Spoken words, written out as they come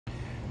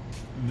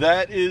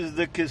That is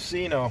the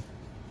casino.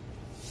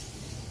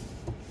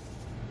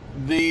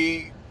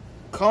 The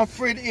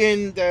Comfort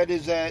Inn that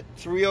is at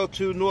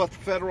 302 North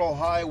Federal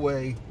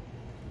Highway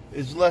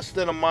is less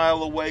than a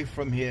mile away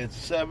from here.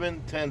 It's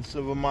 7/10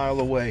 of a mile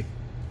away.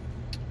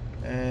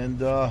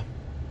 And I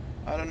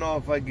don't know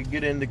if I could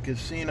get in the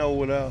casino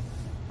without...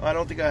 I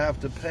don't think I have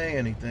to pay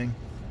anything.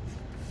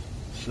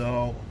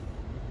 So...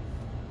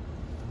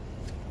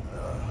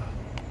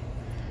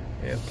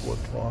 airport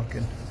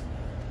parking.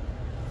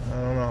 I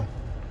don't know.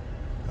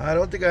 I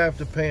don't think I have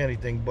to pay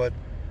anything, but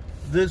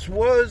this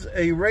was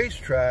a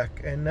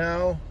racetrack, and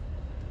now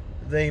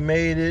they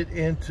made it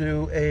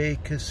into a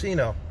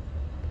casino.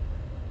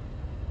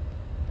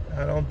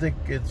 I don't think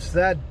it's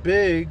that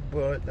big,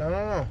 but I don't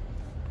know.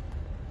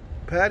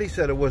 Patty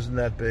said it wasn't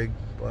that big,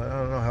 but I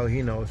don't know how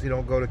he knows. He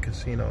don't go to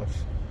casinos.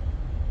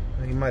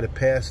 He might have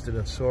passed it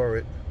and saw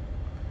it.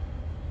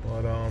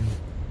 But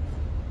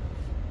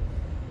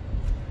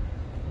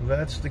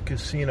that's the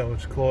casino.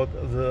 It's called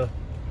the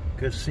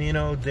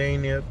Casino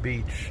Dania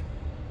Beach.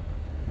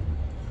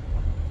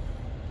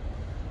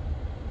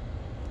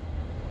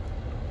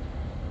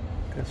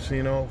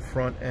 Casino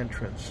front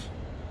entrance.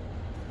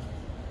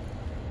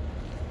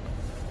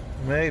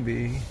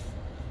 Maybe.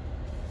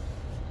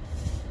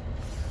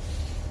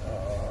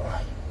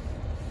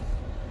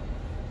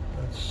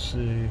 Let's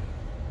see.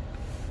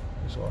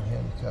 There's all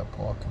handicap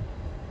parking.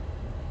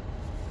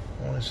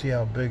 I want to see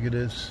how big it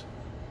is.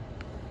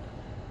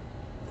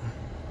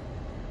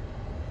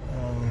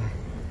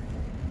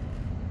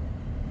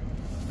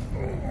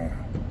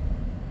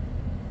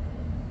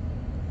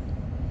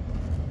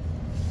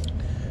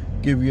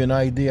 Give you an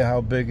idea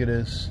how big it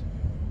is.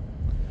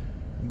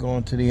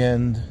 Going to the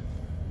end.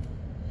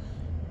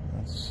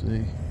 Let's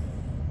see.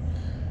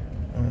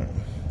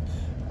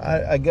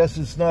 I guess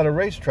it's not a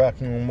racetrack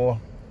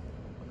anymore.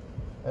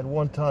 At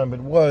one time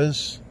it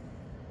was.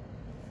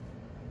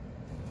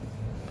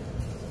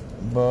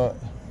 But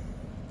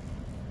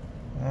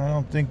I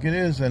don't think it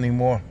is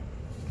anymore.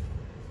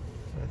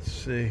 Let's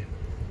see.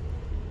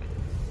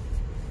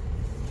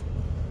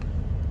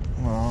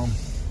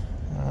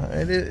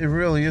 It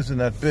really isn't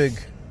that big.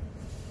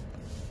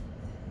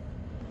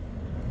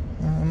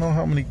 I don't know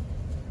how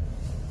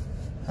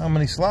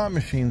many slot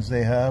machines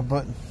they have,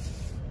 but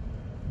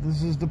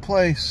this is the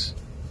place.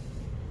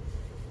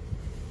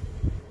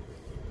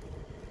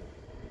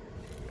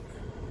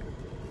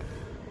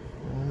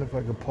 I wonder if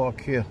I could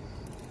park here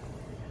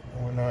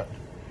or not.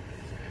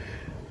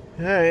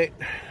 All right,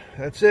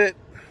 that's it.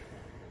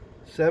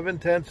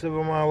 7/10 of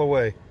a mile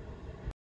away.